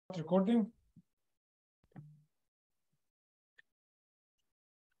recording.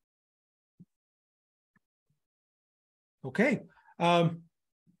 Okay.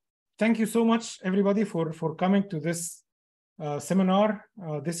 Thank you so much, everybody, for coming to this seminar.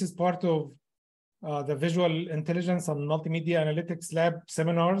 This is part of the Visual Intelligence and Multimedia Analytics Lab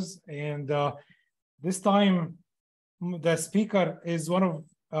seminars. And this time, the speaker is one of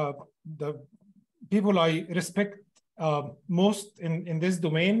the people I respect most in this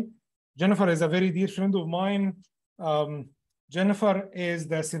domain. Jennifer is a very dear friend of mine. Jennifer is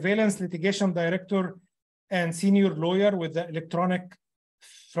the Surveillance Litigation Director and Senior Lawyer with the Electronic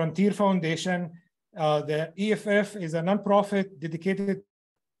Frontier Foundation. The EFF is a nonprofit dedicated to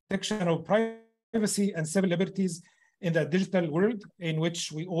protection of privacy and civil liberties in the digital world in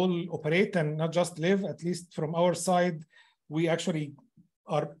which we all operate and not just live. At least from our side, we actually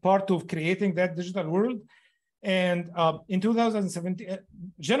are part of creating that digital world. And in 2017,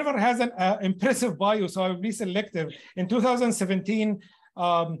 Jennifer has an impressive bio, so I'll be selective. In 2017,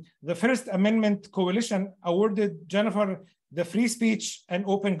 the First Amendment Coalition awarded Jennifer the Free Speech and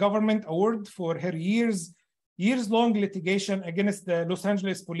Open Government Award for her years-long litigation against the Los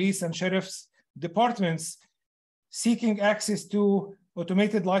Angeles Police and Sheriff's departments seeking access to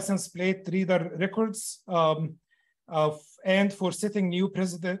automated license plate reader records and for setting new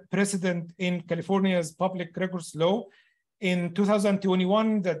precedent in California's public records law. In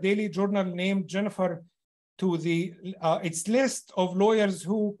 2021, the Daily Journal named Jennifer to its list of lawyers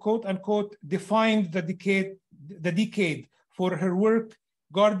who, quote unquote, defined the decade for her work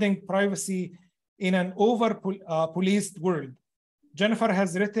guarding privacy in an over-policed world. Jennifer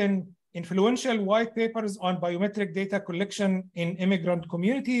has written influential white papers on biometric data collection in immigrant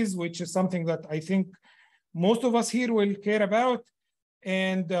communities, which is something that I think most of us here will care about.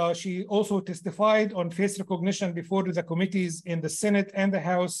 And she also testified on face recognition before the committees in the Senate and the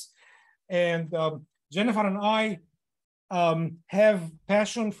House. And Jennifer and I have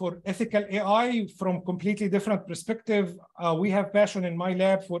passion for ethical AI from completely different perspective. We have passion in my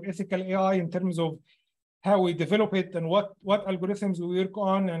lab for ethical AI in terms of how we develop it and what algorithms we work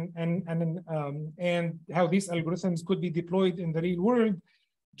on and how these algorithms could be deployed in the real world.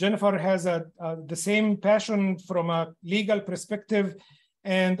 Jennifer has the same passion from a legal perspective,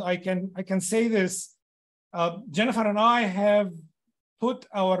 and I can say this: Jennifer and I have put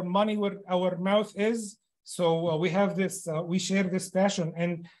our money where our mouth is. So we have this, we share this passion.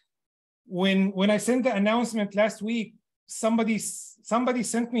 And when I sent the announcement last week, somebody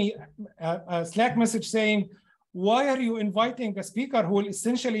sent me a Slack message saying, why are you inviting a speaker who will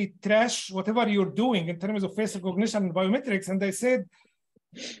essentially trash whatever you're doing in terms of face recognition and biometrics? And I said,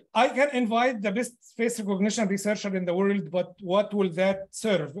 I can invite the best face recognition researcher in the world, but what will that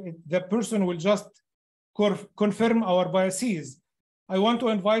serve? The person will just confirm our biases. I want to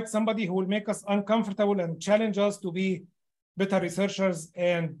invite somebody who will make us uncomfortable and challenge us to be better researchers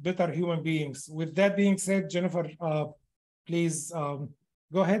and better human beings. With that being said, Jennifer, please go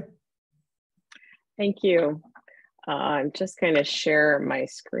ahead. Thank you. I'm just going to share my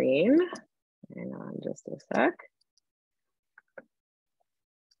screen. Hang on just a sec.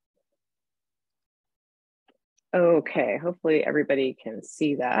 Okay, hopefully everybody can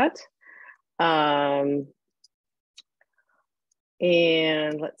see that.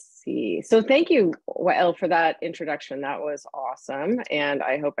 And let's see. So thank you, Wael, for that introduction. That was awesome. And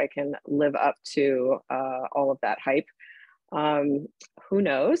I hope I can live up to all of that hype. Who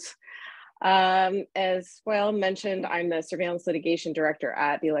knows? As Wael mentioned, I'm the Surveillance Litigation Director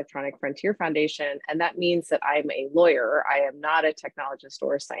at the Electronic Frontier Foundation. And that means that I'm a lawyer. I am not a technologist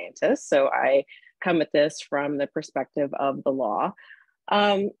or a scientist. So I come at this from the perspective of the law.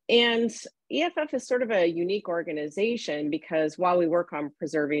 And EFF is sort of a unique organization because while we work on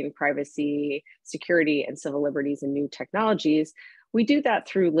preserving privacy, security, and civil liberties and new technologies, we do that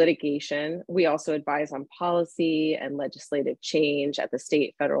through litigation. We also advise on policy and legislative change at the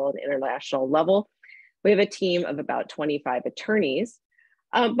state, federal, and international level. We have a team of about 25 attorneys,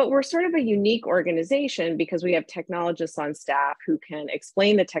 but we're sort of a unique organization because we have technologists on staff who can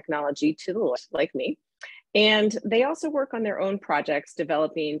explain the technology to the lawyers like me. And they also work on their own projects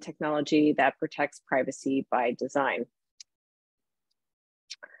developing technology that protects privacy by design.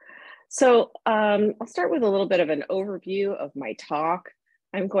 So I'll start with a little bit of an overview of my talk.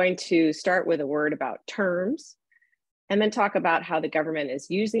 I'm going to start with a word about terms and then talk about how the government is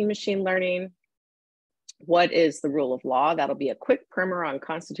using machine learning. What is the rule of law? That'll be a quick primer on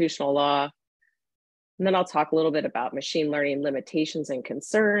constitutional law. And then I'll talk a little bit about machine learning limitations and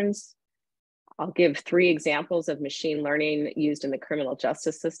concerns. I'll give 3 examples of machine learning used in the criminal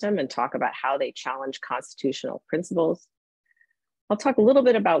justice system and talk about how they challenge constitutional principles. I'll talk a little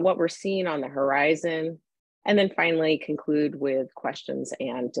bit about what we're seeing on the horizon, and then finally conclude with questions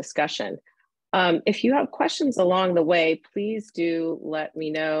and discussion. If you have questions along the way, please do let me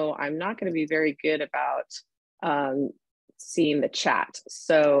know. I'm not going to be very good about seeing the chat,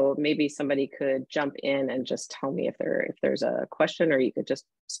 so maybe somebody could jump in and just tell me if there's a question, or you could just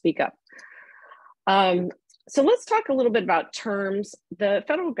speak up. So let's talk a little bit about terms. The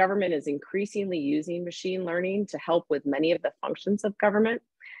federal government is increasingly using machine learning to help with many of the functions of government.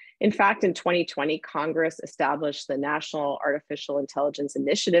 In fact, in 2020, Congress established the National Artificial Intelligence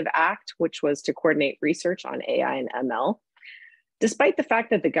Initiative Act, which was to coordinate research on AI and ML. Despite the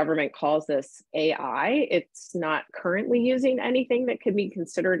fact that the government calls this AI, it's not currently using anything that could be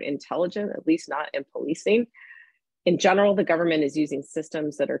considered intelligent, at least not in policing. In general, the government is using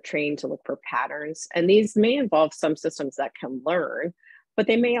systems that are trained to look for patterns, and these may involve some systems that can learn, but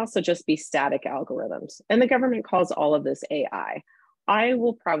they may also just be static algorithms. And the government calls all of this AI. I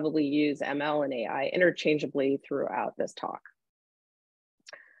will probably use ML and AI interchangeably throughout this talk.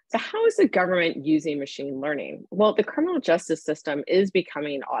 So how is the government using machine learning? Well, the criminal justice system is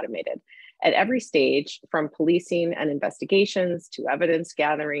becoming automated at every stage, from policing and investigations to evidence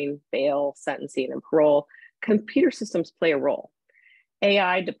gathering, bail, sentencing, and parole. Computer systems play a role.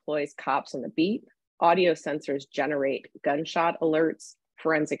 AI deploys cops on the beat. Audio sensors generate gunshot alerts.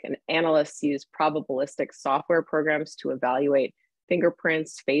 Forensic analysts use probabilistic software programs to evaluate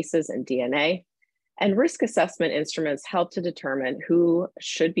fingerprints, faces, and DNA. And risk assessment instruments help to determine who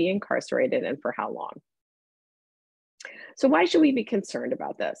should be incarcerated and for how long. So why should we be concerned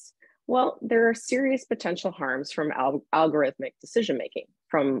about this? Well, there are serious potential harms from algorithmic decision-making,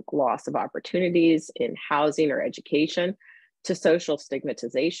 from loss of opportunities in housing or education, to social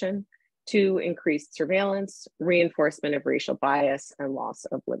stigmatization, to increased surveillance, reinforcement of racial bias, and loss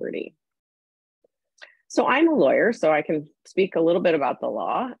of liberty. So I'm a lawyer, so I can speak a little bit about the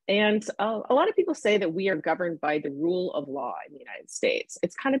law. And a lot of people say that we are governed by the rule of law in the United States.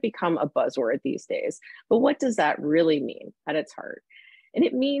 It's kind of become a buzzword these days, but what does that really mean at its heart? And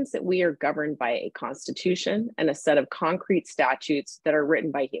it means that we are governed by a constitution and a set of concrete statutes that are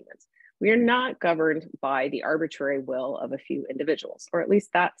written by humans. We are not governed by the arbitrary will of a few individuals, or at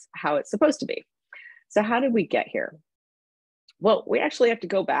least that's how it's supposed to be. So how did we get here? Well, we actually have to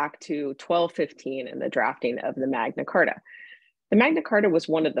go back to 1215 and the drafting of the Magna Carta. The Magna Carta was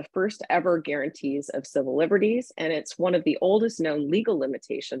one of the first ever guarantees of civil liberties, and it's one of the oldest known legal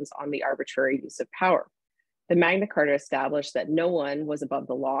limitations on the arbitrary use of power. The Magna Carta established that no one was above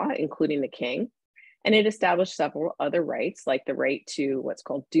the law, including the king, and it established several other rights, like the right to what's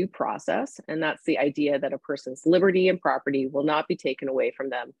called due process, and that's the idea that a person's liberty and property will not be taken away from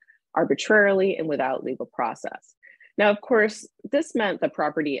them arbitrarily and without legal process. Now, of course, this meant the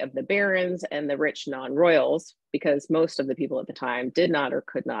property of the barons and the rich non-royals, because most of the people at the time did not or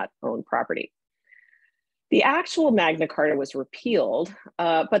could not own property. The actual Magna Carta was repealed,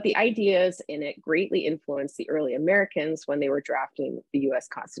 but the ideas in it greatly influenced the early Americans when they were drafting the US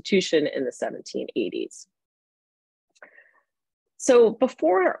Constitution in the 1780s. So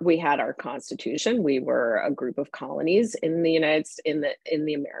before we had our Constitution, we were a group of colonies in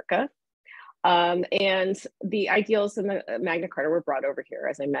the America. And the ideals in the Magna Carta were brought over here,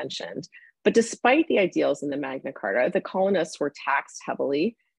 as I mentioned. But despite the ideals in the Magna Carta, the colonists were taxed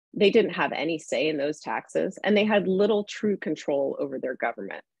heavily. They didn't have any say in those taxes, and they had little true control over their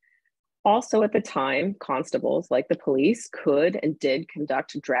government. Also at the time, constables like the police could and did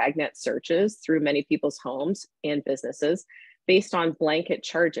conduct dragnet searches through many people's homes and businesses based on blanket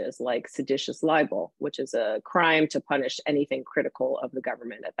charges like seditious libel, which is a crime to punish anything critical of the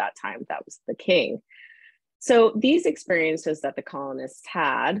government at that time. That was the king. So these experiences that the colonists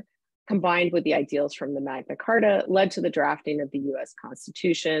had, combined with the ideals from the Magna Carta, led to the drafting of the US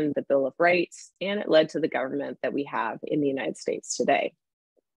Constitution, the Bill of Rights, and it led to the government that we have in the United States today.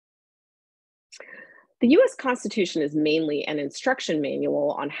 The US Constitution is mainly an instruction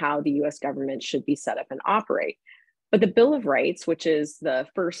manual on how the US government should be set up and operate. But the Bill of Rights, which is the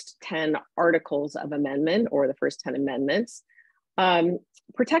first 10 articles of amendment, or the first 10 amendments,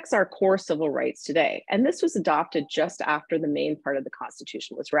 protects our core civil rights today. And this was adopted just after the main part of the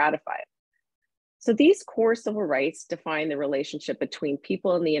Constitution was ratified. So these core civil rights define the relationship between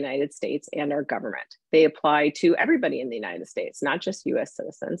people in the United States and our government. They apply to everybody in the United States, not just US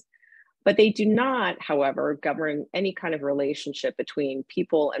citizens, but they do not, however, govern any kind of relationship between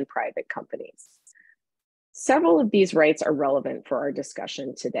people and private companies. Several of these rights are relevant for our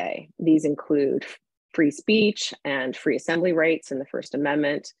discussion today. These include free speech and free assembly rights in the First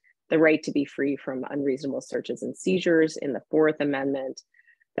Amendment, the right to be free from unreasonable searches and seizures in the Fourth Amendment,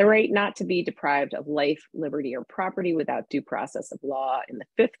 the right not to be deprived of life, liberty, or property without due process of law in the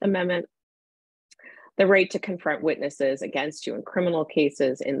Fifth Amendment, the right to confront witnesses against you in criminal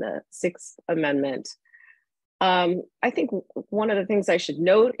cases in the Sixth Amendment. I think one of the things I should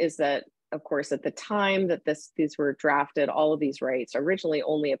note is that, of course, at the time that these were drafted, all of these rights originally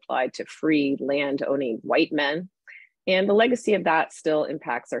only applied to free land-owning white men, and the legacy of that still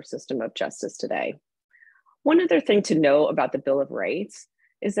impacts our system of justice today. One other thing to know about the Bill of Rights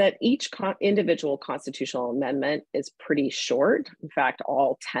is that each individual constitutional amendment is pretty short. In fact,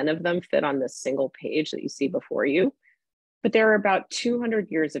 all 10 of them fit on this single page that you see before you. But there are about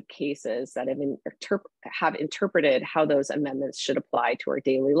 200 years of cases that have interpreted how those amendments should apply to our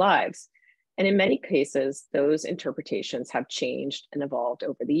daily lives. And in many cases, those interpretations have changed and evolved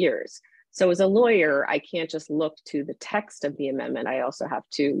over the years. So as a lawyer, I can't just look to the text of the amendment. I also have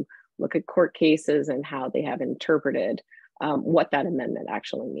to look at court cases and how they have interpreted what that amendment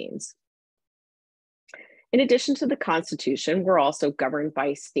actually means. In addition to the Constitution, we're also governed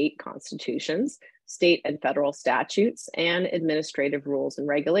by state constitutions, state and federal statutes, and administrative rules and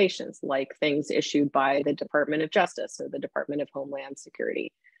regulations, like things issued by the Department of Justice or the Department of Homeland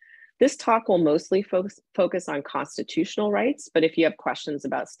Security. This talk will mostly focus on constitutional rights, but if you have questions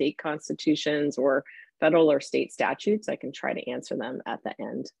about state constitutions or federal or state statutes, I can try to answer them at the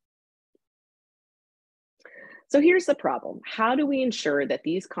end. So here's the problem. How do we ensure that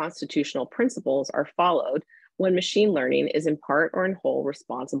these constitutional principles are followed when machine learning is in part or in whole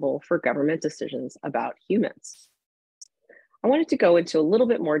responsible for government decisions about humans? I wanted to go into a little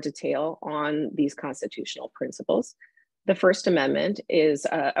bit more detail on these constitutional principles. The First Amendment is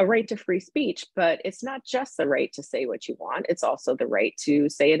a right to free speech, but it's not just the right to say what you want, it's also the right to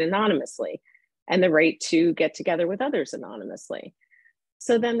say it anonymously and the right to get together with others anonymously.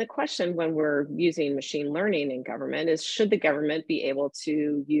 So then the question when we're using machine learning in government is, should the government be able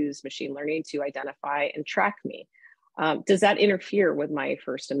to use machine learning to identify and track me? Does that interfere with my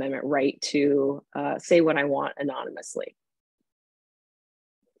First Amendment right to say what I want anonymously?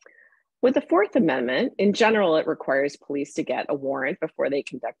 With the Fourth Amendment, in general, it requires police to get a warrant before they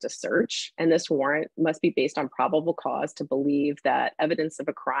conduct a search. And this warrant must be based on probable cause to believe that evidence of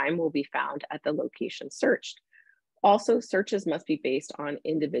a crime will be found at the location searched. Also, searches must be based on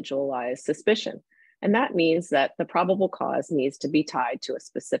individualized suspicion. And that means that the probable cause needs to be tied to a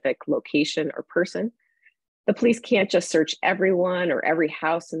specific location or person. The police can't just search everyone or every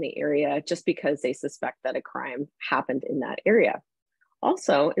house in the area just because they suspect that a crime happened in that area.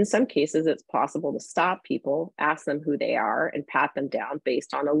 Also, in some cases, it's possible to stop people, ask them who they are, and pat them down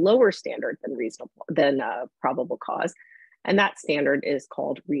based on a lower standard than probable cause. And that standard is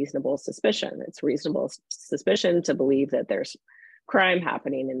called reasonable suspicion. It's reasonable suspicion to believe that there's crime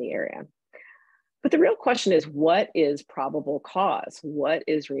happening in the area. But the real question is, what is probable cause? What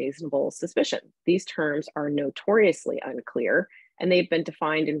is reasonable suspicion? These terms are notoriously unclear, and they've been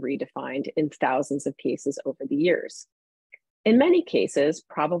defined and redefined in thousands of cases over the years. In many cases,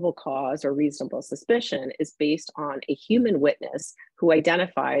 probable cause or reasonable suspicion is based on a human witness who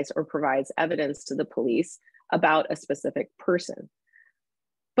identifies or provides evidence to the police about a specific person.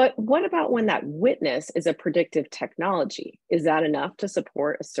 But what about when that witness is a predictive technology? Is that enough to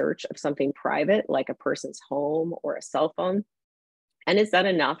support a search of something private, like a person's home or a cell phone? And is that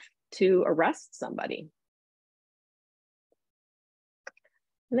enough to arrest somebody?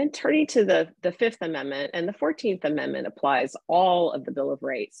 And then turning to the Fifth Amendment, and the 14th Amendment applies all of the Bill of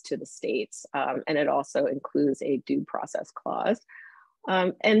Rights to the states, and it also includes a due process clause.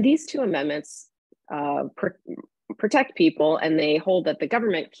 And these two amendments protect people, and they hold that the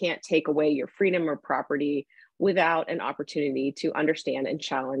government can't take away your freedom or property without an opportunity to understand and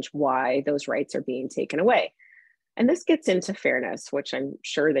challenge why those rights are being taken away. And this gets into fairness, which I'm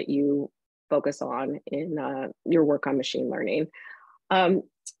sure that you focus on in your work on machine learning.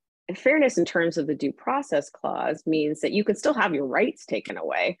 Fairness in terms of the due process clause means that you can still have your rights taken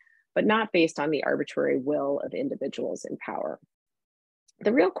away, but not based on the arbitrary will of individuals in power.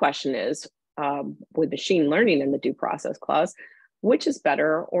 The real question is, with machine learning in the due process clause, which is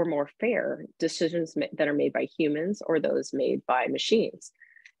better or more fair, decisions that are made by humans or those made by machines?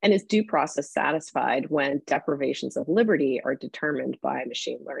 And is due process satisfied when deprivations of liberty are determined by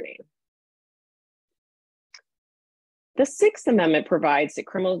machine learning? The Sixth Amendment provides that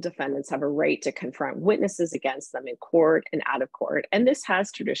criminal defendants have a right to confront witnesses against them in court and out of court, and this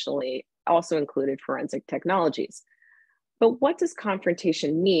has traditionally also included forensic technologies. But what does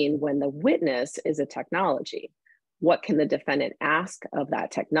confrontation mean when the witness is a technology? What can the defendant ask of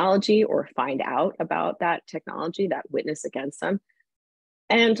that technology or find out about that technology, that witness against them?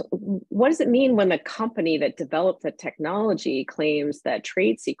 And what does it mean when the company that developed the technology claims that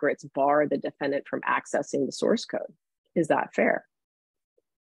trade secrets bar the defendant from accessing the source code? Is that fair?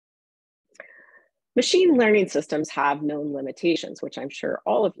 Machine learning systems have known limitations, which I'm sure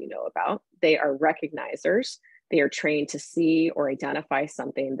all of you know about. They are recognizers. They are trained to see or identify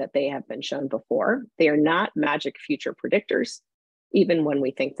something that they have been shown before. They are not magic future predictors, even when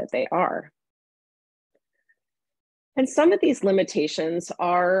we think that they are. And some of these limitations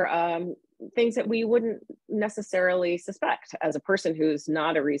are things that we wouldn't necessarily suspect. As a person who's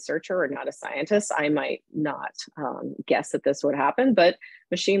not a researcher or not a scientist, I might not guess that this would happen, but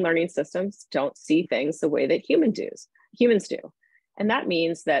machine learning systems don't see things the way that humans do. And that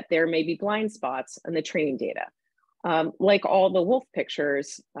means that there may be blind spots in the training data. Like all the wolf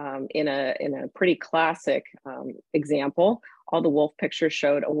pictures in a pretty classic example, all the wolf pictures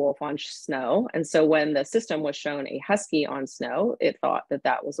showed a wolf on snow. And so when the system was shown a husky on snow, it thought that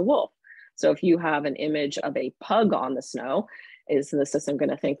that was a wolf. So if you have an image of a pug on the snow, is the system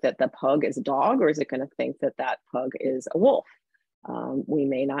going to think that the pug is a dog, or is it going to think that that pug is a wolf? We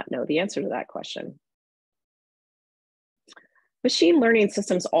may not know the answer to that question. Machine learning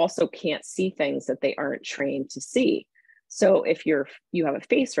systems also can't see things that they aren't trained to see. So if you have a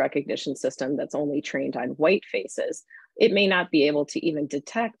face recognition system that's only trained on white faces, it may not be able to even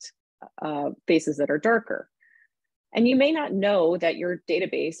detect faces that are darker. And you may not know that your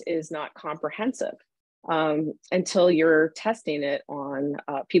database is not comprehensive until you're testing it on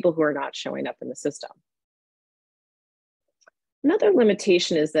people who are not showing up in the system. Another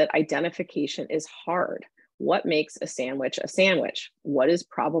limitation is that identification is hard. What makes a sandwich a sandwich? What is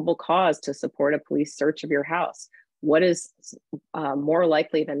probable cause to support a police search of your house? What is more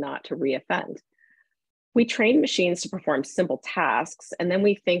likely than not to reoffend? We train machines to perform simple tasks, and then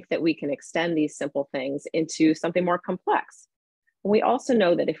we think that we can extend these simple things into something more complex. And we also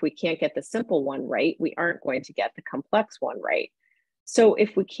know that if we can't get the simple one right, we aren't going to get the complex one right. So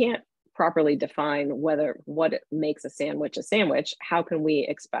if we can't properly define what makes a sandwich, how can we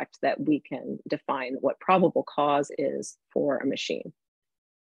expect that we can define what probable cause is for a machine?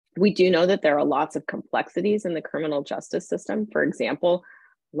 We do know that there are lots of complexities in the criminal justice system. For example,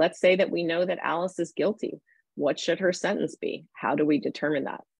 let's say that we know that Alice is guilty. What should her sentence be? How do we determine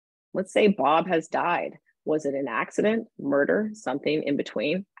that? Let's say Bob has died. Was it an accident, murder, something in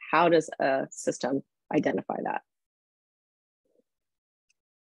between? How does a system identify that?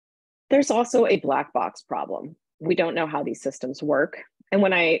 There's also a black box problem. We don't know how these systems work. And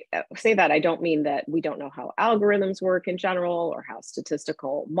when I say that, I don't mean that we don't know how algorithms work in general or how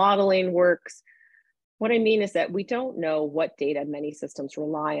statistical modeling works. What I mean is that we don't know what data many systems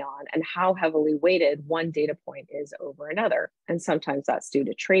rely on and how heavily weighted one data point is over another. And sometimes that's due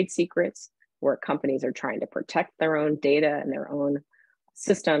to trade secrets, where companies are trying to protect their own data and their own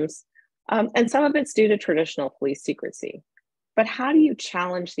systems. And some of it's due to traditional police secrecy. But how do you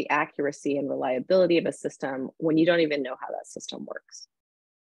challenge the accuracy and reliability of a system when you don't even know how that system works?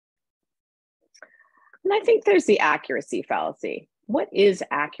 And I think there's the accuracy fallacy. What is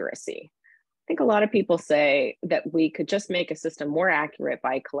accuracy? I think a lot of people say that we could just make a system more accurate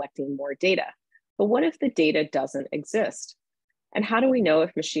by collecting more data. But what if the data doesn't exist? And how do we know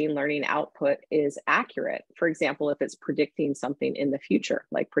if machine learning output is accurate? For example, if it's predicting something in the future,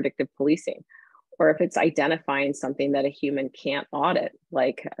 like predictive policing, or if it's identifying something that a human can't audit,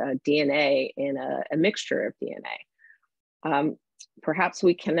 like DNA in a mixture of DNA. Perhaps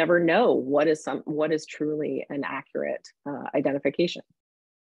we can never know what is truly an accurate identification.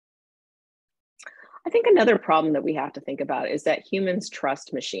 I think another problem that we have to think about is that humans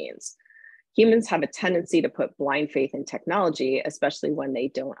trust machines. Humans have a tendency to put blind faith in technology, especially when they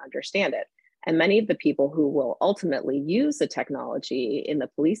don't understand it. And many of the people who will ultimately use the technology in the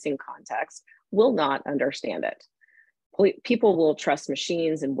policing context will not understand it. People will trust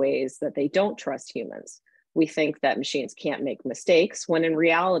machines in ways that they don't trust humans. We think that machines can't make mistakes, when in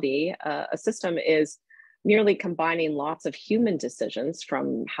reality, a system is merely combining lots of human decisions,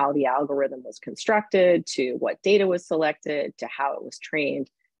 from how the algorithm was constructed, to what data was selected, to how it was trained,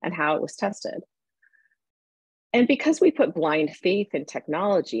 and how it was tested. And because we put blind faith in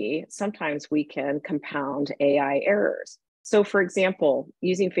technology, sometimes we can compound AI errors. So for example,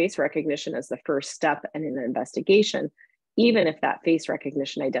 using face recognition as the first step in an investigation, even if that face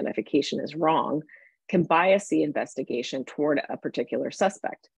recognition identification is wrong, can bias the investigation toward a particular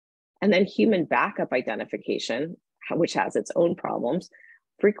suspect. And then human backup identification, which has its own problems,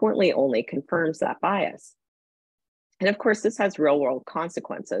 frequently only confirms that bias. And of course, this has real world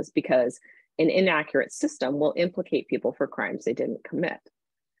consequences, because an inaccurate system will implicate people for crimes they didn't commit.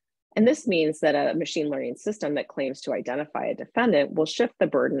 And this means that a machine learning system that claims to identify a defendant will shift the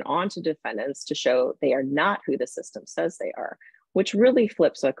burden onto defendants to show they are not who the system says they are, which really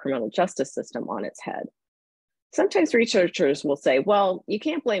flips a criminal justice system on its head. Sometimes researchers will say, well, you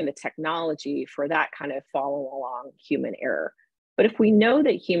can't blame the technology for that kind of follow along human error. But if we know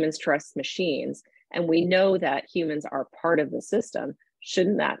that humans trust machines and we know that humans are part of the system,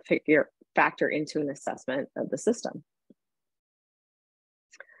 shouldn't that factor into an assessment of the system?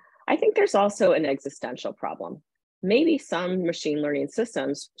 I think there's also an existential problem. Maybe some machine learning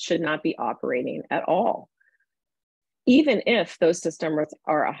systems should not be operating at all, even if those systems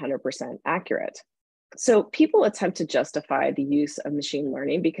are 100% accurate. So people attempt to justify the use of machine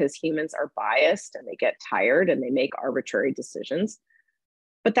learning because humans are biased and they get tired and they make arbitrary decisions.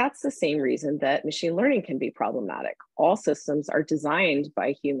 But that's the same reason that machine learning can be problematic. All systems are designed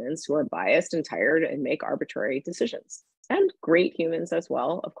by humans who are biased and tired and make arbitrary decisions. And great humans as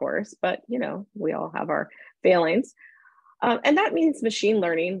well, of course, but you know, we all have our failings. And that means machine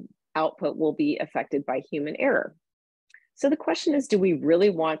learning output will be affected by human error. So the question is, do we really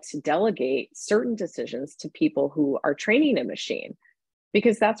want to delegate certain decisions to people who are training a machine?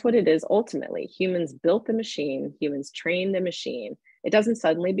 Because that's what it is ultimately. Humans built the machine, humans trained the machine. It doesn't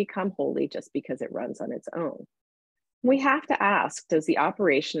suddenly become holy just because it runs on its own. We have to ask, does the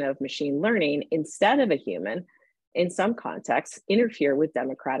operation of machine learning instead of a human, in some contexts, interfere with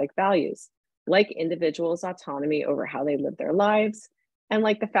democratic values, like individuals' autonomy over how they live their lives, and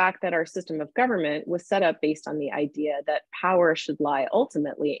like the fact that our system of government was set up based on the idea that power should lie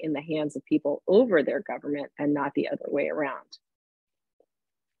ultimately in the hands of people over their government and not the other way around.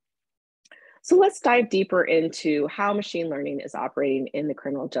 So let's dive deeper into how machine learning is operating in the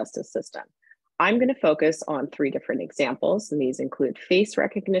criminal justice system. I'm going to focus on 3 different examples, and these include face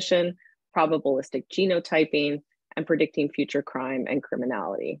recognition, probabilistic genotyping, and predicting future crime and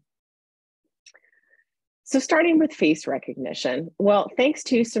criminality. So starting with face recognition, well, thanks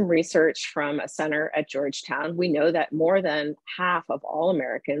to some research from a center at Georgetown, we know that more than half of all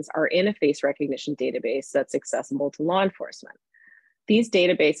Americans are in a face recognition database that's accessible to law enforcement. These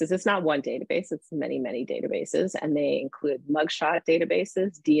databases, it's not one database, it's many, many databases, and they include mugshot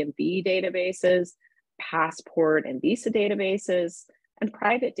databases, DMV databases, passport and visa databases, and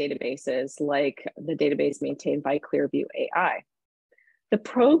private databases like the database maintained by Clearview AI. The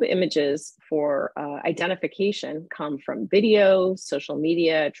probe images for identification come from video, social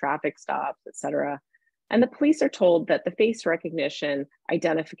media, traffic stops, et cetera. And the police are told that the face recognition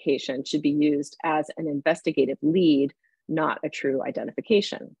identification should be used as an investigative lead, not a true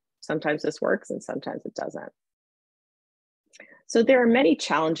identification. Sometimes this works and sometimes it doesn't. So there are many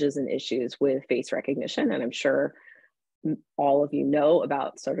challenges and issues with face recognition, and I'm sure all of you know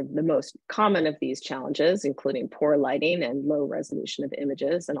about sort of the most common of these challenges, including poor lighting and low resolution of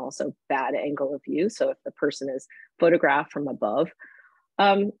images, and also bad angle of view. So if the person is photographed from above.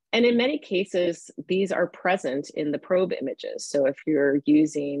 And in many cases, these are present in the probe images. So if you're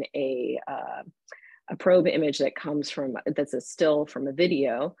using a probe image that comes from, that's a still from a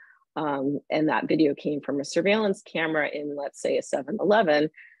video, and that video came from a surveillance camera in, let's say, a 7-Eleven,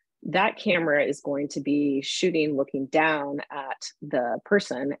 that camera is going to be shooting looking down at the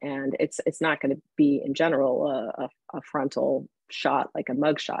person, and it's not going to be in general a frontal shot like a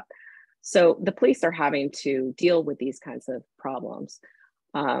mug shot. So the police are having to deal with these kinds of problems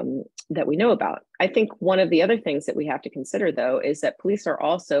that we know about. I think one of the other things that we have to consider, though, is that police are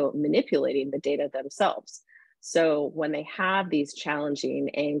also manipulating the data themselves. So when they have these challenging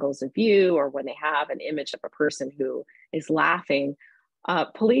angles of view, or when they have an image of a person who is laughing,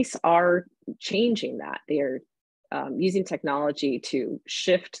 police are changing that. They're using technology to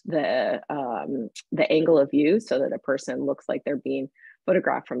shift the angle of view so that a person looks like they're being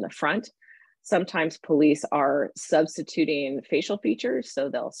photographed from the front. Sometimes police are substituting facial features, so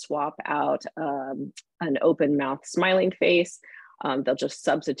they'll swap out an open mouth smiling face. They'll just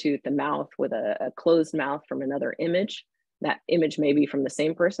substitute the mouth with a closed mouth from another image. That image may be from the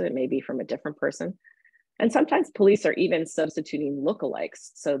same person, it may be from a different person. And sometimes police are even substituting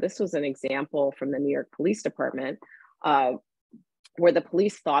lookalikes. So this was an example from the New York Police Department where the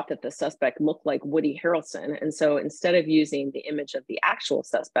police thought that the suspect looked like Woody Harrelson. And so instead of using the image of the actual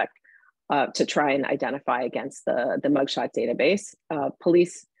suspect to try and identify against the mugshot database,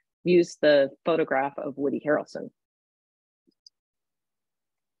 police used the photograph of Woody Harrelson.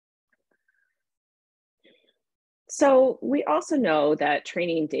 So we also know that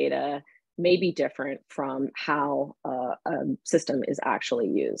training data may be different from how a system is actually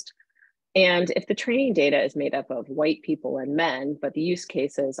used. And if the training data is made up of white people and men, but the use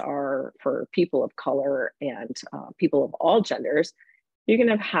cases are for people of color and people of all genders, you're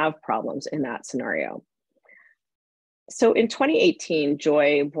going to have problems in that scenario. So in 2018,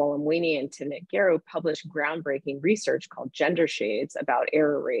 Joy Buolamwini and Timnit Gebru published groundbreaking research called Gender Shades about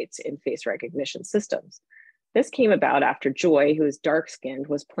error rates in face recognition systems. This came about after Joy, who is dark-skinned,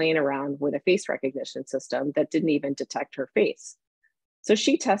 was playing around with a face recognition system that didn't even detect her face. So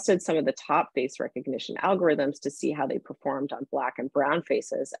she tested some of the top face recognition algorithms to see how they performed on Black and brown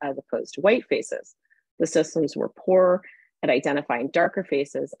faces as opposed to white faces. The systems were poor at identifying darker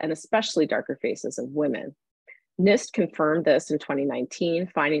faces, and especially darker faces of women. NIST confirmed this in 2019,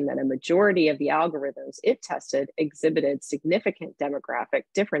 finding that a majority of the algorithms it tested exhibited significant demographic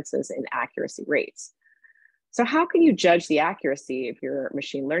differences in accuracy rates. So how can you judge the accuracy of your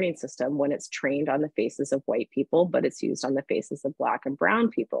machine learning system when it's trained on the faces of white people, but it's used on the faces of Black and brown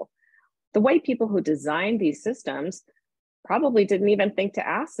people? The white people who designed these systems probably didn't even think to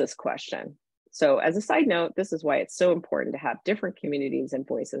ask this question. So as a side note, this is why it's so important to have different communities and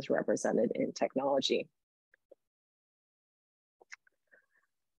voices represented in technology.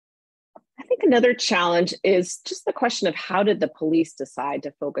 I think another challenge is just the question of how did the police decide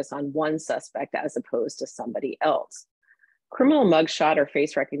to focus on one suspect as opposed to somebody else? Criminal mugshot or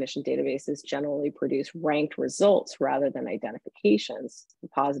face recognition databases generally produce ranked results rather than identifications,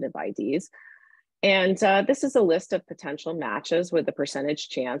 positive IDs. And this is a list of potential matches with a percentage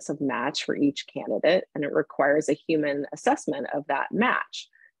chance of match for each candidate, and it requires a human assessment of that match.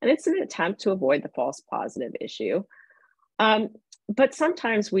 And it's an attempt to avoid the false positive issue. But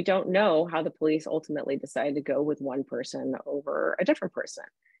sometimes we don't know how the police ultimately decided to go with one person over a different person.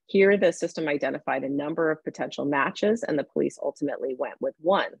 Here, the system identified a number of potential matches and the police ultimately went with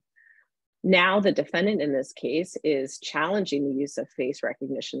one. Now, the defendant in this case is challenging the use of face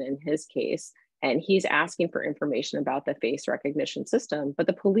recognition in his case, and he's asking for information about the face recognition system, but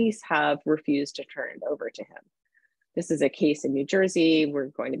the police have refused to turn it over to him. This is a case in New Jersey. We're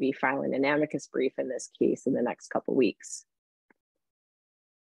going to be filing an amicus brief in this case in the next couple weeks.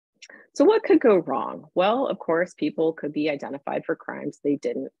 So what could go wrong? Well, of course, people could be identified for crimes they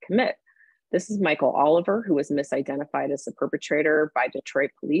didn't commit. This is Michael Oliver, who was misidentified as the perpetrator by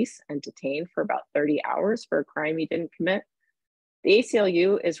Detroit police and detained for about 30 hours for a crime he didn't commit. The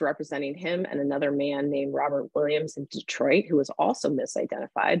ACLU is representing him and another man named Robert Williams in Detroit, who was also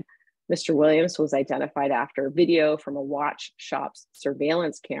misidentified. Mr. Williams was identified after video from a watch shop's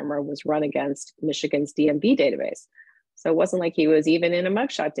surveillance camera was run against Michigan's DMV database. So it wasn't like he was even in a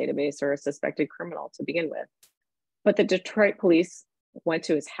mugshot database or a suspected criminal to begin with. But the Detroit police went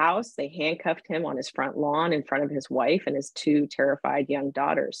to his house. They handcuffed him on his front lawn in front of his wife and his two terrified young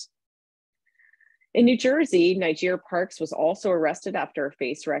daughters. In New Jersey, Nigeria Parks was also arrested after a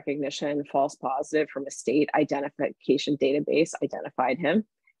face recognition false positive from a state identification database identified him.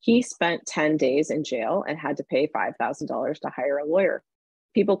 He spent 10 days in jail and had to pay $5,000 to hire a lawyer.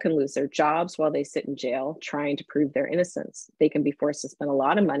 People can lose their jobs while they sit in jail trying to prove their innocence. They can be forced to spend a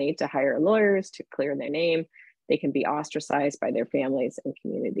lot of money to hire lawyers to clear their name. They can be ostracized by their families and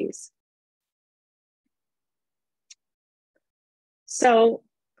communities. So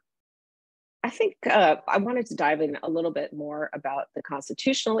I think I wanted to dive in a little bit more about the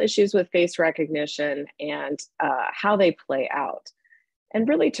constitutional issues with face recognition and how they play out. And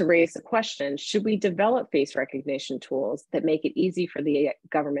really to raise the question, should we develop face recognition tools that make it easy for the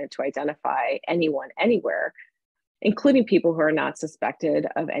government to identify anyone, anywhere, including people who are not suspected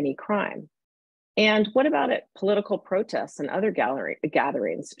of any crime? And what about at political protests and other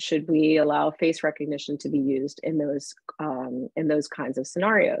gatherings? Should we allow face recognition to be used in those kinds of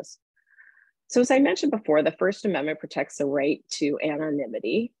scenarios? So as I mentioned before, the First Amendment protects the right to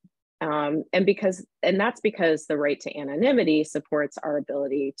anonymity. And that's because the right to anonymity supports our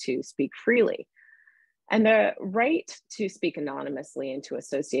ability to speak freely. And the right to speak anonymously and to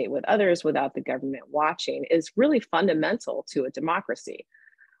associate with others without the government watching is really fundamental to a democracy.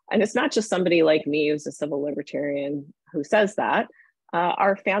 And it's not just somebody like me who's a civil libertarian who says that.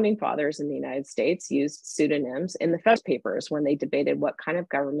 Our founding fathers in the United States used pseudonyms in the federal papers when they debated what kind of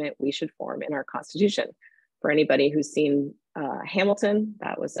government we should form in our Constitution. For anybody who's seen Hamilton,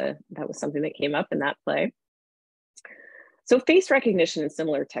 that was something that came up in that play. So face recognition and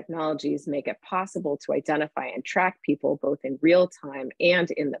similar technologies make it possible to identify and track people both in real time and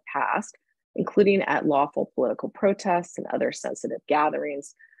in the past, including at lawful political protests and other sensitive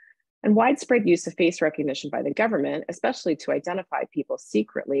gatherings. And widespread use of face recognition by the government, especially to identify people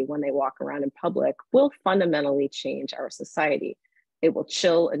secretly when they walk around in public, will fundamentally change our society. It will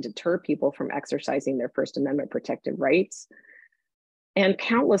chill and deter people from exercising their First Amendment protected rights. And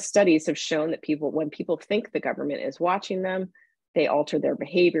countless studies have shown that when people think the government is watching them, they alter their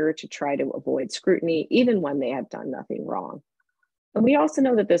behavior to try to avoid scrutiny, even when they have done nothing wrong. And we also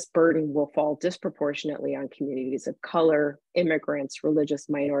know that this burden will fall disproportionately on communities of color, immigrants, religious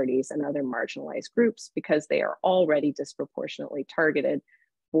minorities, and other marginalized groups because they are already disproportionately targeted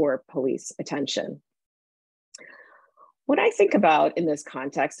for police attention. What I think about in this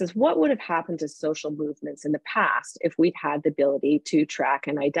context is what would have happened to social movements in the past if we'd had the ability to track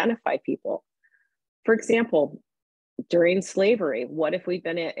and identify people. For example, during slavery, what if we'd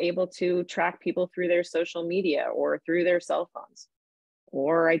been able to track people through their social media or through their cell phones,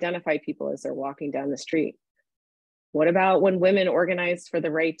 or identify people as they're walking down the street? What about when women organized for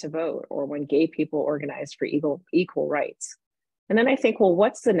the right to vote, or when gay people organized for equal rights? And then I think, well,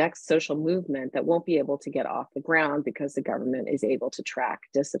 what's the next social movement that won't be able to get off the ground because the government is able to track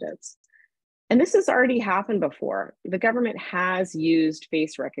dissidents? And this has already happened before. The government has used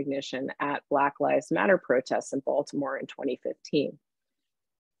face recognition at Black Lives Matter protests in Baltimore in 2015.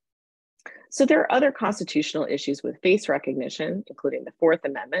 So there are other constitutional issues with face recognition, including the Fourth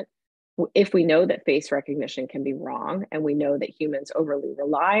Amendment. If we know that face recognition can be wrong, and we know that humans overly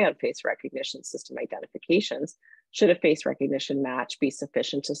rely on face recognition system identifications, should a face recognition match be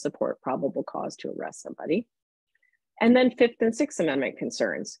sufficient to support probable cause to arrest somebody? And then Fifth and Sixth Amendment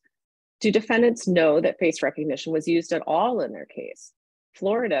concerns. Do defendants know that face recognition was used at all in their case?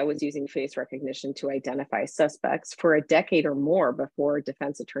 Florida was using face recognition to identify suspects for a decade or more before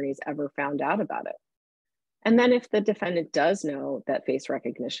defense attorneys ever found out about it. And then if the defendant does know that face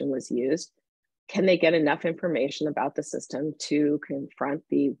recognition was used, can they get enough information about the system to confront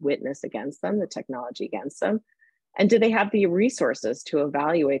the witness against them, the technology against them? And do they have the resources to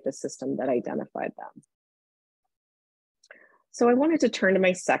evaluate the system that identified them? So I wanted to turn to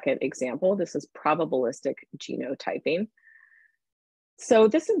my second example. This is probabilistic genotyping. So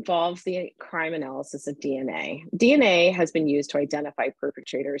this involves the crime analysis of DNA. DNA has been used to identify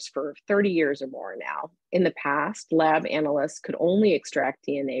perpetrators for 30 years or more now. In the past, lab analysts could only extract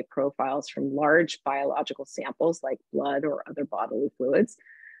DNA profiles from large biological samples like blood or other bodily fluids.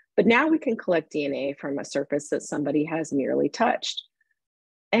 But now we can collect DNA from a surface that somebody has merely touched.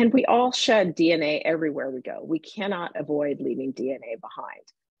 And we all shed DNA everywhere we go. We cannot avoid leaving DNA behind,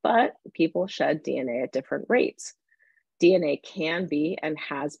 but people shed DNA at different rates. DNA can be and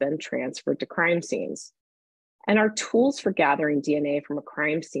has been transferred to crime scenes. And our tools for gathering DNA from a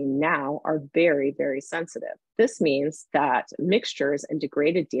crime scene now are very, very sensitive. This means that mixtures and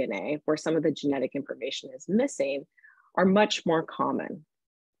degraded DNA, where some of the genetic information is missing, are much more common.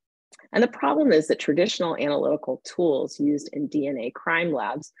 And the problem is that traditional analytical tools used in DNA crime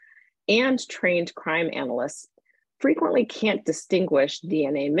labs and trained crime analysts frequently can't distinguish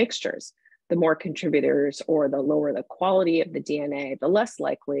DNA mixtures. The more contributors or the lower the quality of the DNA, the less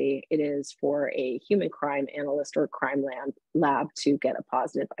likely it is for a human crime analyst or crime lab to get a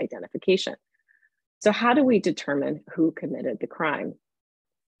positive identification. So how do we determine who committed the crime?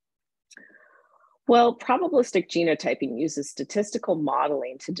 Well, probabilistic genotyping uses statistical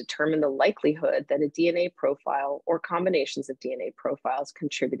modeling to determine the likelihood that a DNA profile or combinations of DNA profiles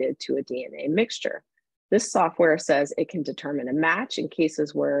contributed to a DNA mixture. This software says it can determine a match in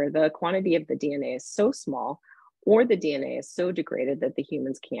cases where the quantity of the DNA is so small or the DNA is so degraded that the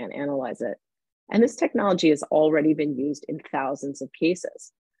humans can't analyze it. And this technology has already been used in thousands of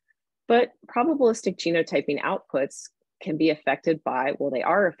cases. But probabilistic genotyping outputs can be affected by, well, they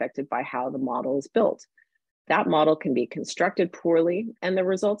are affected by how the model is built. That model can be constructed poorly, and the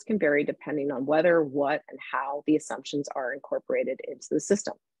results can vary depending on whether, what, and how the assumptions are incorporated into the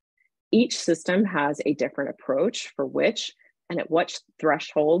system. Each system has a different approach for which and at what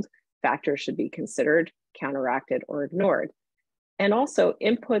threshold factors should be considered, counteracted, or ignored. And also,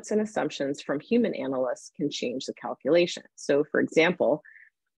 inputs and assumptions from human analysts can change the calculation. So, for example,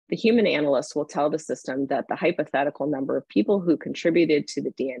 the human analyst will tell the system that the hypothetical number of people who contributed to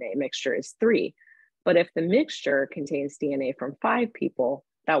the DNA mixture is 3. But if the mixture contains DNA from 5 people,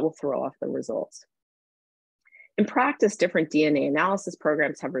 that will throw off the results. In practice, different DNA analysis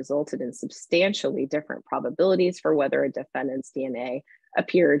programs have resulted in substantially different probabilities for whether a defendant's DNA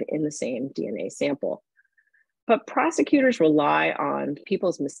appeared in the same DNA sample. But prosecutors rely on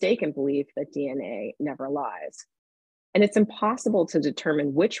people's mistaken belief that DNA never lies. And it's impossible to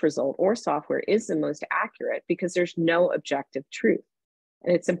determine which result or software is the most accurate because there's no objective truth.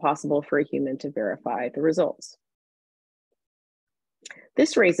 And it's impossible for a human to verify the results.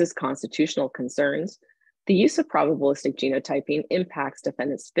 This raises constitutional concerns. The use of probabilistic genotyping impacts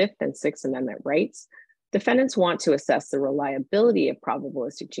defendants' Fifth and Sixth Amendment rights. Defendants want to assess the reliability of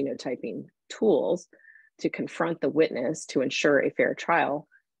probabilistic genotyping tools to confront the witness to ensure a fair trial.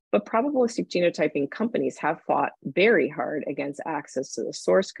 But probabilistic genotyping companies have fought very hard against access to the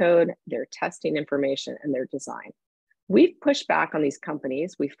source code, their testing information, and their design. We've pushed back on these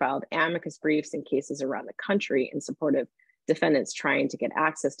companies. We filed amicus briefs in cases around the country in support of defendants trying to get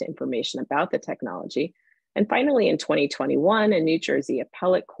access to information about the technology. And finally, in 2021, a New Jersey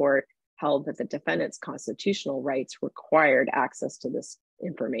appellate court held that the defendant's constitutional rights required access to this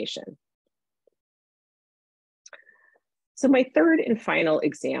information. So my third and final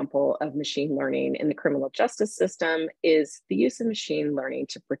example of machine learning in the criminal justice system is the use of machine learning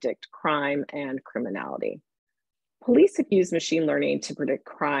to predict crime and criminality. Police have used machine learning to predict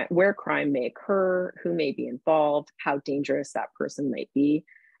crime, where crime may occur, who may be involved, how dangerous that person might be.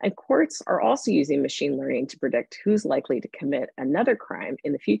 And courts are also using machine learning to predict who's likely to commit another crime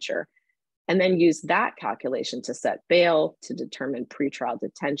in the future, and then use that calculation to set bail, to determine pretrial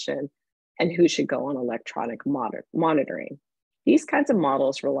detention, and who should go on electronic monitoring. These kinds of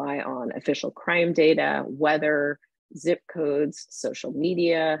models rely on official crime data, weather, zip codes, social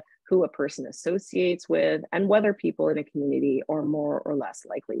media, who a person associates with, and whether people in a community are more or less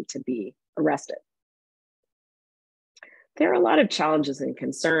likely to be arrested. There are a lot of challenges and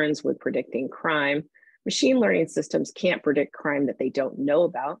concerns with predicting crime. Machine learning systems can't predict crime that they don't know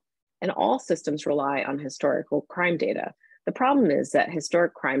about, and all systems rely on historical crime data. The problem is that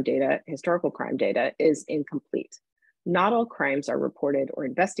historical crime data is incomplete. Not all crimes are reported or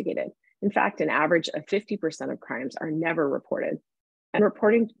investigated. In fact, an average of 50% of crimes are never reported. And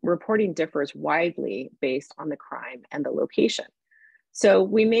reporting differs widely based on the crime and the location. So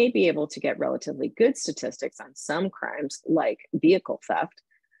we may be able to get relatively good statistics on some crimes like vehicle theft,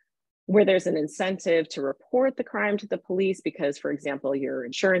 where there's an incentive to report the crime to the police because, for example, your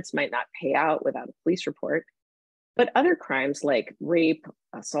insurance might not pay out without a police report. But other crimes like rape,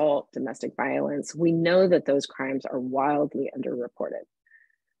 assault, domestic violence, we know that those crimes are wildly underreported.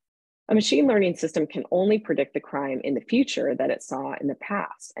 A machine learning system can only predict the crime in the future that it saw in the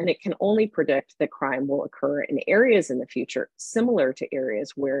past, and it can only predict that crime will occur in areas in the future similar to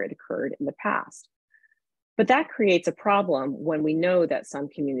areas where it occurred in the past. But that creates a problem when we know that some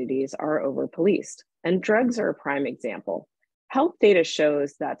communities are over-policed, and drugs are a prime example. Health data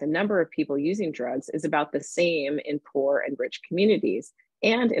shows that the number of people using drugs is about the same in poor and rich communities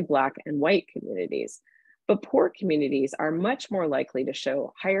and in Black and white communities. But poor communities are much more likely to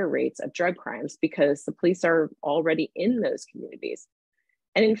show higher rates of drug crimes because the police are already in those communities.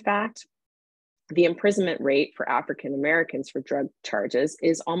 And in fact, the imprisonment rate for African Americans for drug charges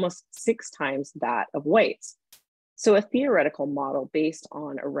is almost 6 times that of whites. So a theoretical model based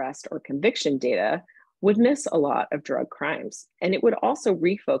on arrest or conviction data would miss a lot of drug crimes, and it would also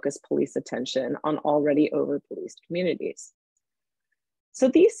refocus police attention on already over-policed communities. So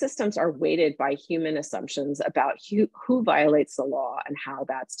these systems are weighted by human assumptions about who violates the law and how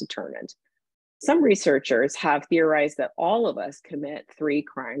that's determined. Some researchers have theorized that all of us commit 3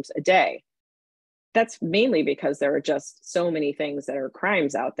 crimes a day. That's mainly because there are just so many things that are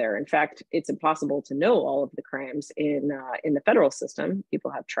crimes out there. In fact, it's impossible to know all of the crimes in the federal system.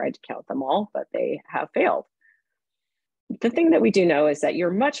 People have tried to count them all, but they have failed. The thing that we do know is that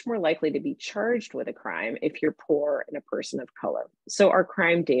you're much more likely to be charged with a crime if you're poor and a person of color. So our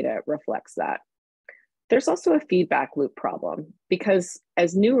crime data reflects that. There's also a feedback loop problem because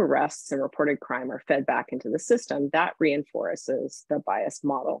as new arrests and reported crime are fed back into the system, that reinforces the biased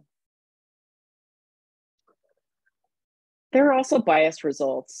model. There are also biased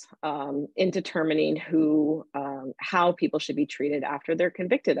results in determining how people should be treated after they're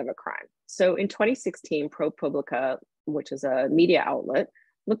convicted of a crime. So in 2016, ProPublica, which is a media outlet,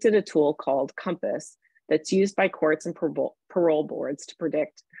 looked at a tool called Compass that's used by courts and parole boards to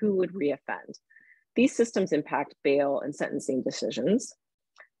predict who would reoffend. These systems impact bail and sentencing decisions.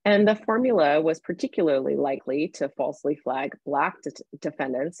 And the formula was particularly likely to falsely flag Black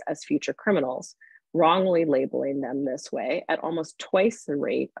defendants as future criminals, wrongly labeling them this way at almost twice the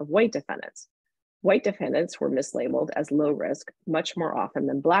rate of white defendants. White defendants were mislabeled as low risk much more often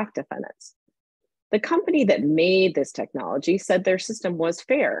than Black defendants. The company that made this technology said their system was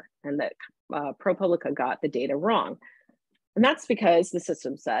fair and that ProPublica got the data wrong. And that's because the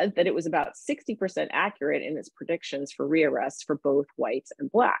system said that it was about 60% accurate in its predictions for rearrests for both whites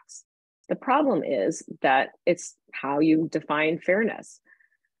and Blacks. The problem is that it's how you define fairness.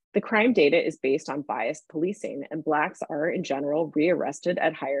 The crime data is based on biased policing, and Blacks are in general rearrested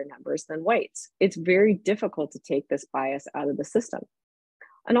at higher numbers than whites. It's very difficult to take this bias out of the system.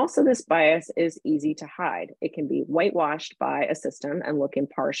 And also this bias is easy to hide. It can be whitewashed by a system and look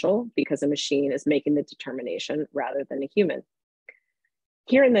impartial because a machine is making the determination rather than a human.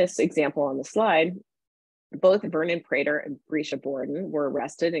 Here in this example on the slide, both Vernon Prater and Brescia Borden were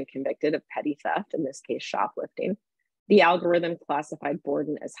arrested and convicted of petty theft, in this case shoplifting. The algorithm classified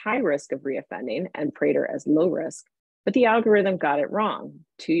Borden as high risk of reoffending and Prater as low risk. But the algorithm got it wrong.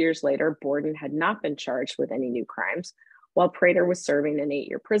 2 years later, Borden had not been charged with any new crimes, while Prater was serving an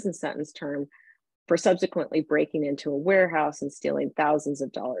 8-year prison sentence term for subsequently breaking into a warehouse and stealing thousands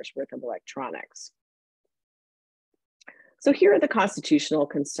of dollars worth of electronics. So here are the constitutional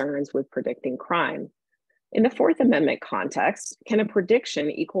concerns with predicting crime. In the Fourth Amendment context, can a prediction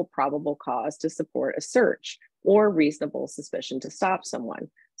equal probable cause to support a search or reasonable suspicion to stop someone?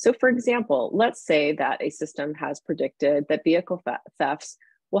 So for example, let's say that a system has predicted that vehicle thefts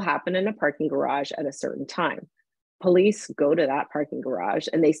will happen in a parking garage at a certain time. Police go to that parking garage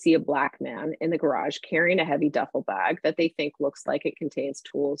and they see a black man in the garage carrying a heavy duffel bag that they think looks like it contains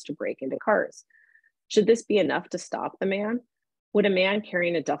tools to break into cars. Should this be enough to stop the man? Would a man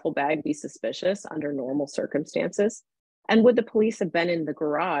carrying a duffel bag be suspicious under normal circumstances? And would the police have been in the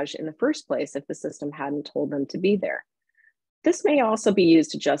garage in the first place if the system hadn't told them to be there? This may also be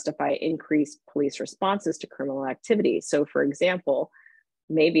used to justify increased police responses to criminal activity. So for example,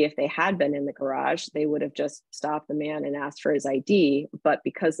 maybe if they had been in the garage, they would have just stopped the man and asked for his ID. But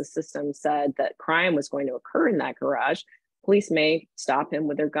because the system said that crime was going to occur in that garage, police may stop him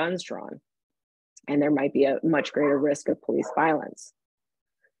with their guns drawn. And there might be a much greater risk of police violence.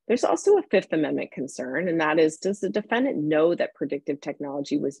 There's also a Fifth Amendment concern, and that is, does the defendant know that predictive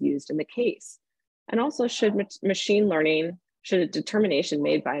technology was used in the case? And also, should a determination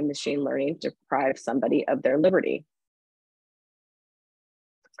made by machine learning deprive somebody of their liberty?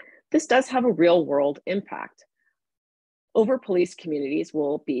 This does have a real world impact. Over-policed communities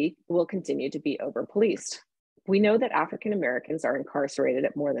will continue to be over-policed. We know that African Americans are incarcerated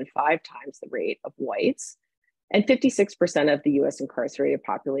at more than 5 times the rate of whites, and 56% of the US incarcerated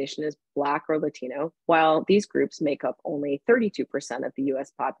population is Black or Latino, while these groups make up only 32% of the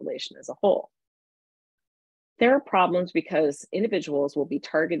US population as a whole. There are problems because individuals will be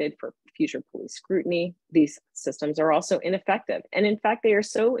targeted for future police scrutiny. These systems are also ineffective. And in fact, they are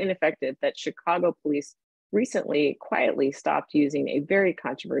so ineffective that Chicago police recently quietly stopped using a very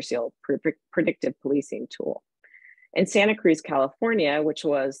controversial predictive policing tool. In Santa Cruz, California, which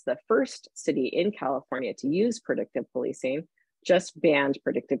was the first city in California to use predictive policing, just banned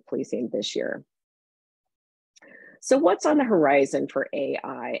predictive policing this year. So what's on the horizon for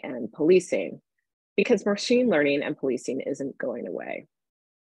AI and policing? Because machine learning and policing isn't going away.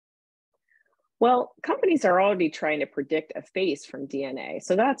 Well, companies are already trying to predict a face from DNA.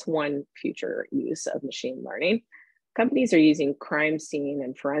 So that's one future use of machine learning. Companies are using crime scene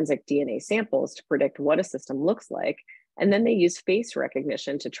and forensic DNA samples to predict what a system looks like. And then they use face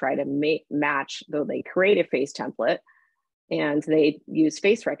recognition to try to match, though they create a face template, and they use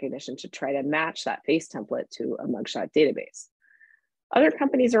face recognition to try to match that face template to a mugshot database. Other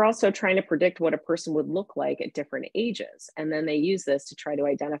companies are also trying to predict what a person would look like at different ages. And then they use this to try to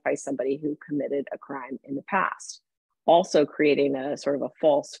identify somebody who committed a crime in the past. Also creating a sort of a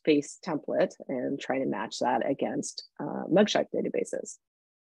false face template and trying to match that against mugshot databases.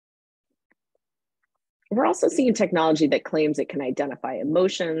 We're also seeing technology that claims it can identify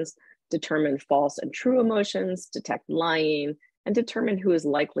emotions, determine false and true emotions, detect lying, and determine who is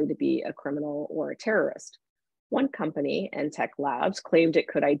likely to be a criminal or a terrorist. One company, Entech Labs, claimed it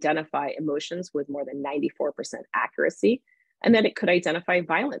could identify emotions with more than 94% accuracy, and that it could identify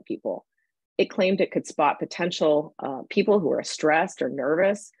violent people. It claimed it could spot potential people who are stressed or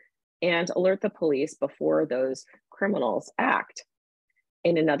nervous and alert the police before those criminals act.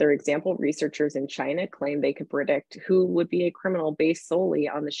 In another example, researchers in China claimed they could predict who would be a criminal based solely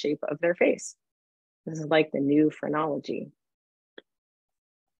on the shape of their face. This is like the new phrenology.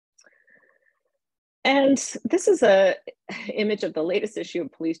 And this is an image of the latest issue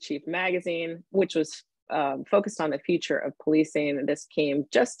of Police Chief magazine, which was focused on the future of policing. This came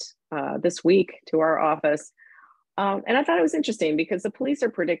just this week to our office. And I thought it was interesting because the police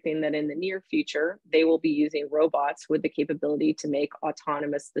are predicting that in the near future, they will be using robots with the capability to make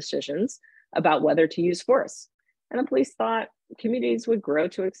autonomous decisions about whether to use force. And the police thought communities would grow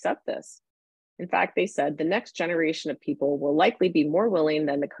to accept this. In fact, they said the next generation of people will likely be more willing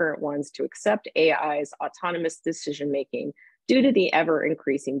than the current ones to accept AI's autonomous decision-making due to the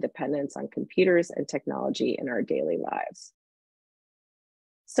ever-increasing dependence on computers and technology in our daily lives.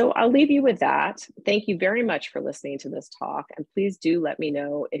 So I'll leave you with that. Thank you very much for listening to this talk, and please do let me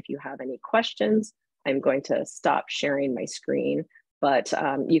know if you have any questions. I'm going to stop sharing my screen, but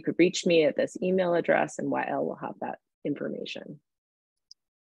you could reach me at this email address, and Wael will have that information.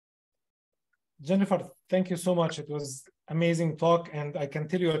 Jennifer, thank you so much. It was amazing talk, and I can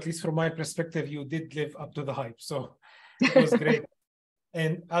tell you, at least from my perspective, you did live up to the hype. So it was great.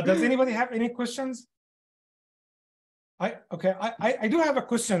 And does anybody have any questions? I do have a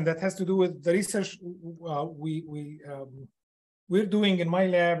question that has to do with the research we're doing in my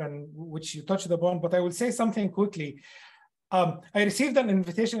lab, and which you touched upon, but I will say something quickly. I received an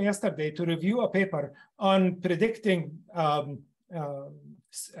invitation yesterday to review a paper on predicting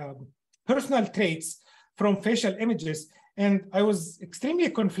personal traits from facial images. And I was extremely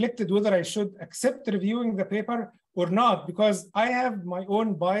conflicted whether I should accept reviewing the paper or not, because I have my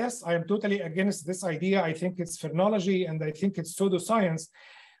own bias. I am totally against this idea. I think it's phrenology and I think it's pseudoscience.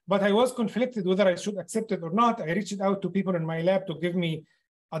 But I was conflicted whether I should accept it or not. I reached out to people in my lab to give me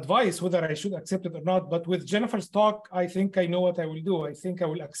advice whether I should accept it or not. But with Jennifer's talk, I think I know what I will do. I think I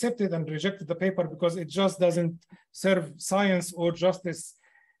will accept it and reject the paper because it just doesn't serve science or justice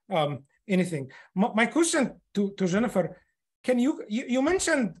anything. My question to Jennifer, can you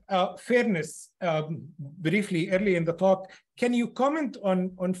mentioned fairness briefly early in the talk. Can you comment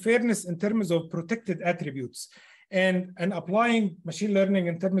on fairness in terms of protected attributes and applying machine learning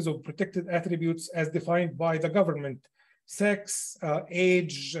in terms of protected attributes as defined by the government, sex,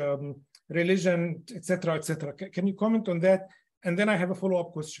 age, religion, et cetera, et cetera? Can you comment on that? And then I have a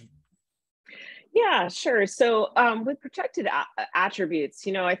follow-up question. Yeah, sure. So with protected attributes,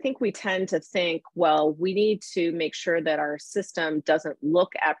 I think we tend to think, well, we need to make sure that our system doesn't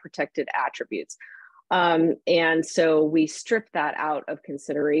look at protected attributes. And so we strip that out of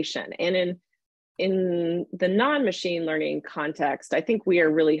consideration. And in the non-machine learning context, I think we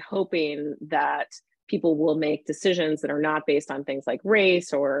are really hoping that people will make decisions that are not based on things like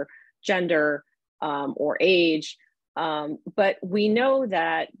race or gender or age. But we know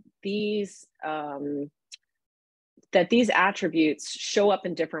that these attributes show up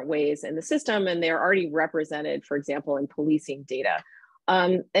in different ways in the system, and they're already represented, for example, in policing data.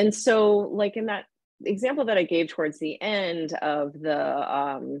 And so, like in that example that I gave towards the end of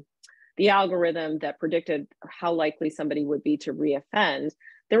the algorithm that predicted how likely somebody would be to reoffend,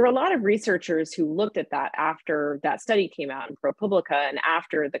 there were a lot of researchers who looked at that after that study came out in ProPublica and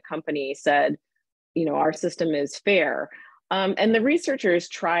after the company said, our system is fair. And the researchers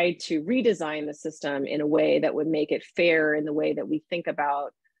tried to redesign the system in a way that would make it fair in the way that we think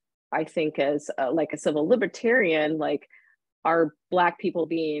about, I think, as like a civil libertarian, like, are Black people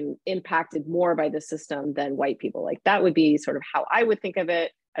being impacted more by the system than white people? Like, that would be sort of how I would think of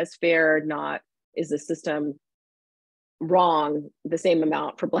it as fair, not is the system wrong the same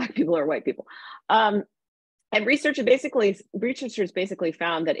amount for Black people or white people. And researchers basically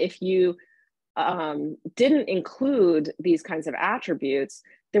found that if you didn't include these kinds of attributes,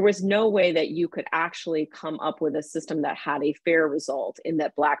 there was no way that you could actually come up with a system that had a fair result in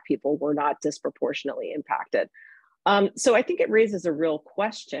that Black people were not disproportionately impacted. So I think it raises a real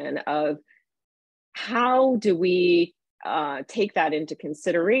question of how do we take that into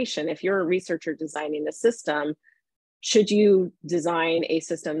consideration? If you're a researcher designing a system, should you design a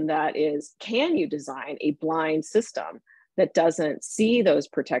system can you design a blind system that doesn't see those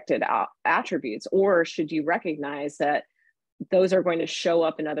protected attributes? Or should you recognize that those are going to show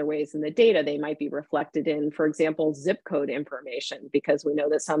up in other ways in the data? They might be reflected in, for example, zip code information, because we know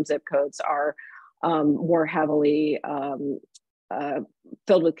that some zip codes are more heavily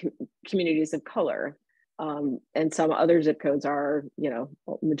filled with communities of color. And some other zip codes are,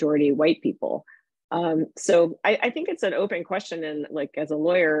 majority white people. So I think it's an open question. And like, as a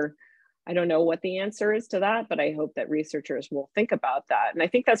lawyer, I don't know what the answer is to that, but I hope that researchers will think about that. And I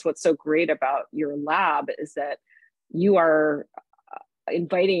think that's what's so great about your lab, is that you are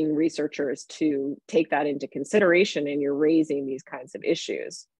inviting researchers to take that into consideration, and you're raising these kinds of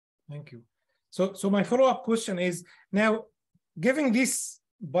issues. Thank you. So my follow-up question is, now, given these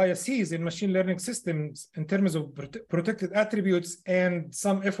biases in machine learning systems in terms of protected attributes and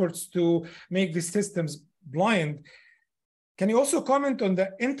some efforts to make these systems blind, can you also comment on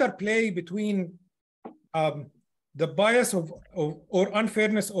the interplay between the bias or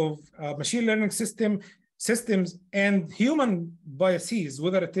unfairness of machine learning systems and human biases,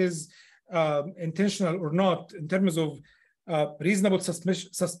 whether it is intentional or not, in terms of reasonable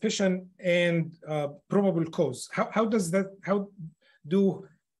suspicion and probable cause? How do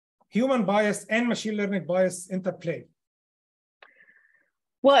human bias and machine learning bias interplay?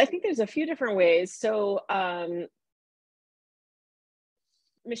 Well, I think there's a few different ways. So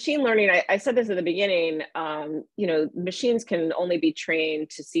machine learning, I said this at the beginning, machines can only be trained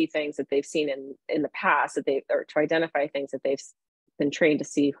to see things that they've seen in the past, or to identify things that they've been trained to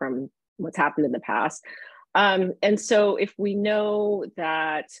see from what's happened in the past. And so if we know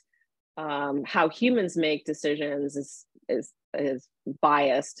that how humans make decisions is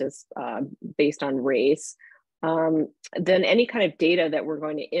biased, is based on race, then any kind of data that we're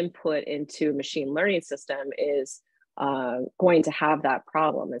going to input into a machine learning system is going to have that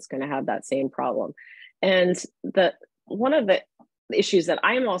problem. It's going to have that same problem. And one of the issues that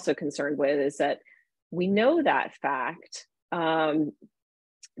I'm also concerned with is that we know that fact,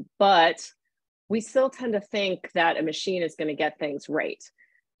 but we still tend to think that a machine is going to get things right.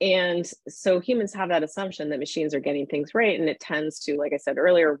 And so humans have that assumption that machines are getting things right, and it tends to, like I said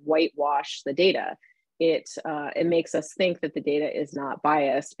earlier, whitewash the data. It makes us think that the data is not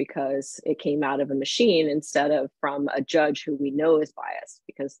biased because it came out of a machine instead of from a judge who we know is biased,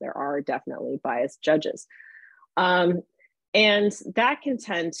 because there are definitely biased judges. And that can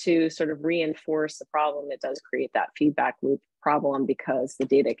tend to sort of reinforce the problem. It does create that feedback loop problem because the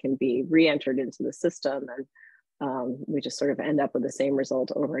data can be re-entered into the system, and we just sort of end up with the same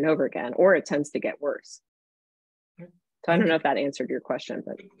result over and over again, or it tends to get worse. So I don't know if that answered your question,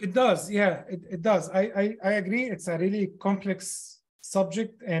 but it does. Yeah, it does. I agree. It's a really complex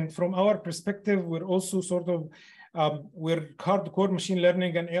subject, and from our perspective, we're also sort of we're hardcore machine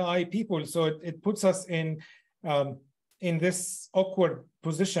learning and AI people, so it puts us in this awkward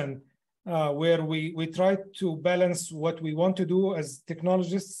position where we try to balance what we want to do as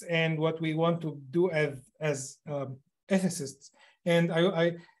technologists and what we want to do as ethicists. And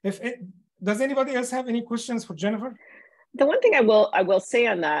does anybody else have any questions for Jennifer? The one thing I will say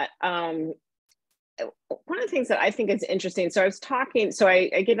on that, one of the things that I think is interesting, so I was talking, so I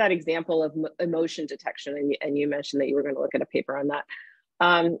gave that example of emotion detection, and you mentioned that you were going to look at a paper on that.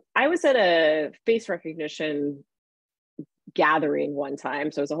 I was at a face recognition gathering one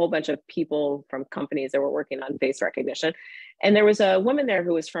time. So it was a whole bunch of people from companies that were working on face recognition. And there was a woman there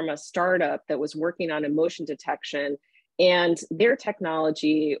who was from a startup that was working on emotion detection, and their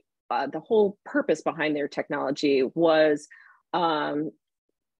technology, the whole purpose behind their technology was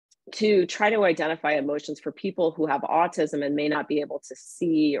to try to identify emotions for people who have autism and may not be able to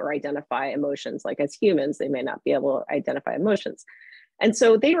see or identify emotions. Like as humans, they may not be able to identify emotions. And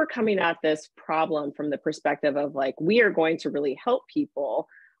so they were coming at this problem from the perspective of like, we are going to really help people,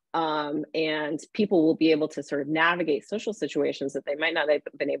 and people will be able to sort of navigate social situations that they might not have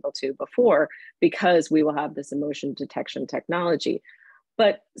been able to before because we will have this emotion detection technology.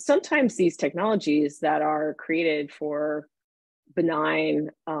 But sometimes these technologies that are created for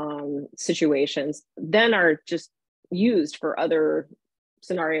benign situations then are just used for other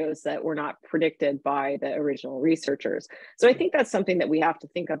scenarios that were not predicted by the original researchers. So I think that's something that we have to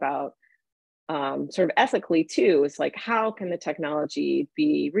think about sort of ethically too. It's like, how can the technology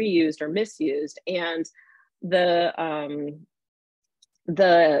be reused or misused? And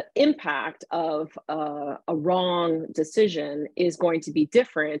the impact of a wrong decision is going to be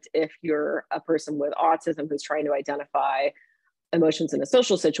different if you're a person with autism who's trying to identify emotions in a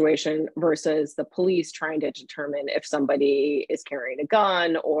social situation versus the police trying to determine if somebody is carrying a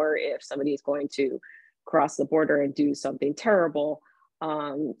gun or if somebody is going to cross the border and do something terrible.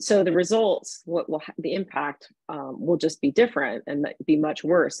 So the results, the impact will just be different and be much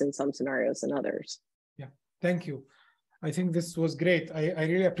worse in some scenarios than others. Yeah, thank you. I think this was great. I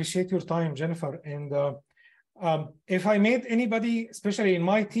really appreciate your time, Jennifer. And if I made anybody, especially in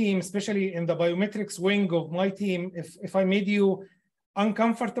my team, especially in the biometrics wing of my team, if I made you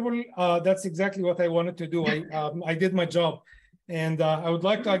uncomfortable, that's exactly what I wanted to do. I did my job. And I would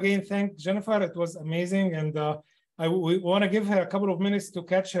like to again thank Jennifer. It was amazing. And we want to give her a couple of minutes to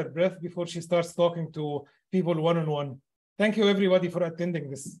catch her breath before she starts talking to people one-on-one. Thank you, everybody, for attending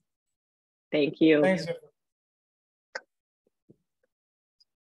this. Thank you. Thanks, Jennifer.